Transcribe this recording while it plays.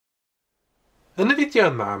Yn y fideo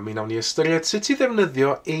yma, mi wnawn ni ystyried sut i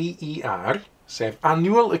ddefnyddio AER, sef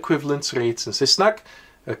Annual Equivalent Rate yn Saesneg,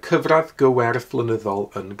 y cyfradd gwerth blynyddol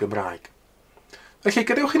yn Gymraeg. Felly,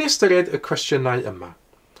 gadewch i ni ystyried y cwestiynau yma.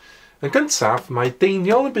 Yn gyntaf, mae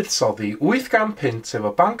deiniol yn buddsoddi 800 pint efo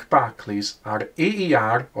Banc Barclays ar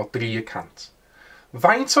AER o 300.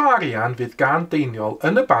 Faint o arian fydd gan deiniol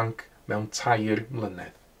yn y banc mewn 3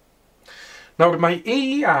 mlynedd? Nawr, mae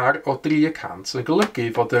AER o 300 yn golygu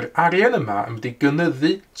fod yr arian yma yn mynd i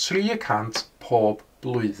gynyddu 300 pob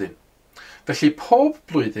blwyddyn. Felly, pob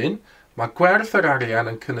blwyddyn, mae gwerth yr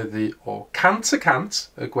arian yn cynyddu o 100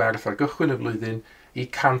 y gwerth ar gychwyn y flwyddyn i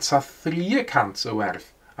 103 y werth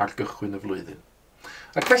ar gychwyn y flwyddyn.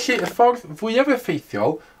 Ac felly, y ffordd fwyaf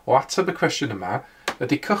effeithiol o ateb y cwestiwn yma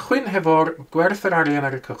ydy cychwyn hefo'r gwerth yr arian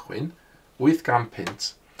ar y cychwyn, 800 pint,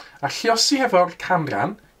 a lluosi hefo'r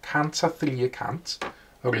canran, 103,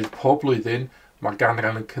 oherwydd pob blwyddyn mae'r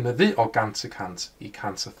ganran yn cynyddu o 100 i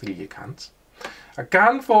 103. A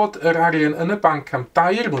gan fod yr arian yn y banc am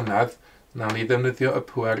 2 mlynedd, nawn ni ddefnyddio y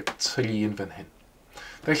pŵer 3 yn fan hyn.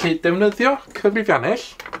 Felly, defnyddio cyfrifiannell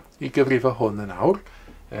i gyfrifo hwn yn awr.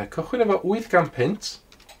 Cychwyn efo 800 pint,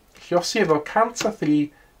 lluosi efo 103,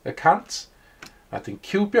 a dyn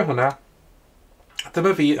ciwbio hwnna. A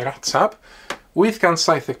dyma fi yr atab,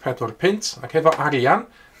 874 pint, ac efo arian,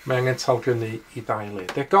 mae angen talgynnu i 2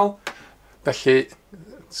 ledegol. Felly,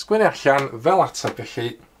 sgwini allan fel atab,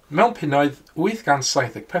 felly, mewn punnoedd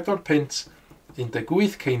 874 pint,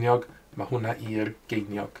 18 ceiniog, mae hwnna i'r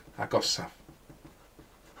geiniog agosaf.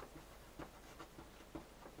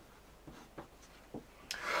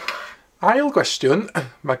 Ail gwestiwn,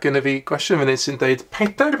 mae gennym fi gwestiwn fyny sy'n dweud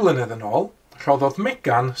 4 blynedd yn ôl, rhoddodd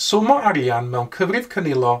Megan swm o arian mewn cyfrif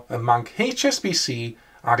cynilo y banc HSBC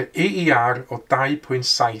ar AER o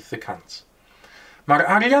 2.7%. Mae'r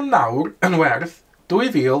arian nawr yn werth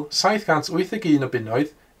 2,781 o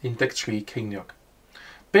bunnoedd 13 ceiniog.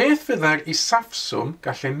 Beth fyddai'r isaffswm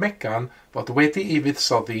gallai Megan fod wedi ei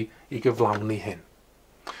fuddsoddi i gyflawni hyn?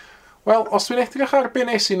 Wel, os dwi'n edrych ar be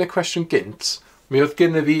nes i'n y cwestiwn gynt, mi oedd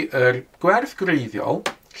gennym fi yr gwerth gwreiddiol,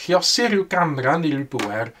 lluosi rhyw ganran i'r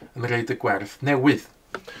bwer yn rhaid y gwerth newydd.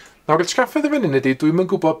 Nawr, y trafferth y fan hyn ydy, dwi'n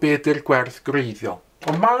yn gwybod beth yw'r gwerth gwreiddiol.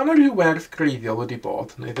 Ond mae yna rhyw werth gwreiddiol wedi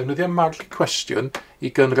bod, neu ddefnyddio marc cwestiwn i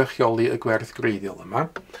gynrychioli y gwerth gwreiddiol yma.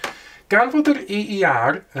 Gan fod yr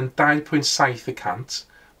AER yn 2.7%,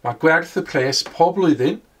 mae gwerth y pres pob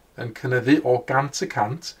blwyddyn yn cynyddu o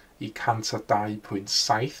 100 i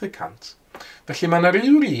 102.7%. Felly mae yna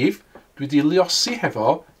rhyw rif dwi wedi liosi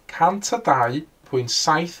hefo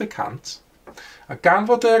 102.7%, a gan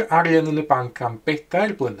fod yr arian yn y banc am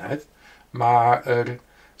 4 blynedd, mae'r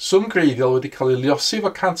swm greiddiol wedi cael ei liosi efo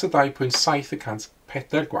 102.7%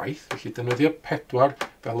 4 gwaith, felly defnyddio 4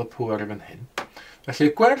 fel y pŵer yn fan hyn. Felly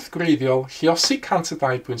y gwerth greiddiol lluosi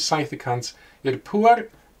 102.7% i'r pŵer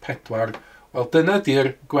 4, wel dyna di'r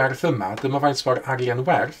gwerth yma, dyma faint o'r arian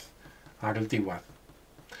werth ar y diwedd.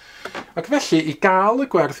 Ac felly, i gael y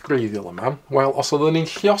gwerth greiddiol yma, wel, os oeddwn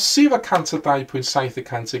ni'n lluosi efo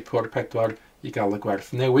 102.7% i'r pŵer 4 i gael y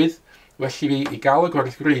gwerth newydd, felly fi i gael y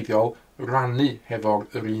gwerth greiddiol rannu hefo'r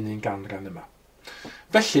un ganran yma.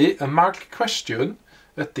 Felly, y marc cwestiwn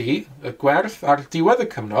ydy y gwerth ar diwedd y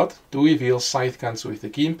cyfnod,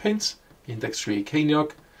 2,781 pint, 13 ceiniog,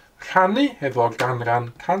 rhannu hefo'r ganran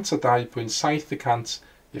 102.7%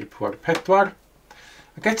 i'r pŵer 4,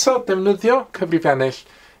 ac eto defnyddio cyfrifiannell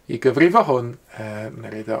i gyfrifo hwn,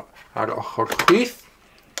 neu reid o ar ochr chwith,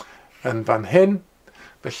 yn fan hyn.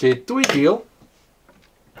 Felly,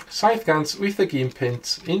 2,781 pint,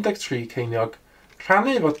 13 ceiniog,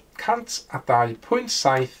 rhannu efo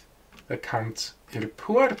 102.7% i'r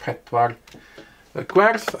pŵer 4, y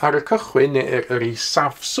gwerth ar y cychwyn, neu yr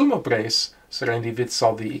isaffswm o bres sy'n rhaid i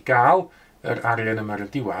fuddsoddi i gael yr arian yma ar y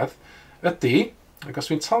diwedd, ydy, ac os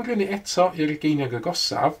dwi'n talgynnu eto i'r geiniog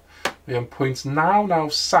agosaf, mae o'n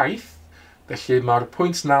 0.997, felly mae'r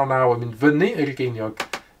 0.99 yn mynd fyny i'r geiniog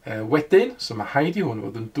wedyn, so mae haid i hwn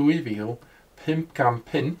fod yn 2,500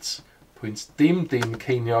 pint, 0.00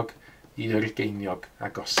 ceiniog i'r geiniog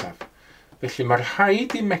agosaf. Felly mae'r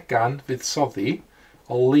rhaid i Megan fuddsoddi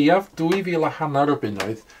o leiaf 2,500 o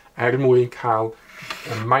bunnoedd mwyn cael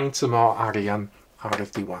y maint yma o arian ar y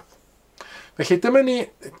diwedd. Felly dyma ni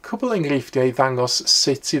cwbl enghreifftiau i ddangos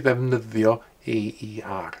sut i ddefnyddio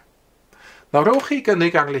AER. Nawr, rowch chi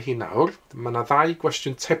gynnig arni hi nawr. Mae yna 2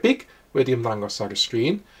 gwestiwn tebyg wedi ymddangos ar y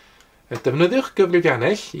sgrin. Defnyddiwch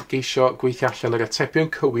gyfrifiannell i geisio gweithio allan yr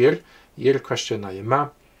atebion cywir i'r cwestiynau yma.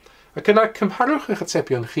 Ac yna cymharwch eich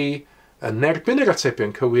atebion chi yn erbyn yr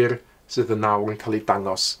atebion cywir sydd yn nawr yn cael ei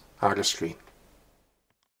dangos ar y sgrin.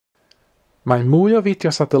 Mae mwy o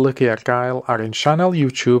fideos adolygu ar gael ar ein sianel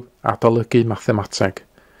YouTube Adolygu Mathemateg.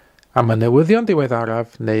 Am y newyddion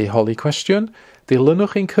diweddaraf neu holi cwestiwn,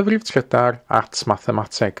 dilynwch ein cyfrif trydar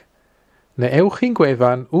 @mathemateg. Neu ewch i'n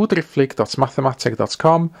gwefan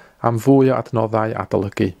www.mathemateg.com am fwy o adnoddau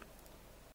adolygu.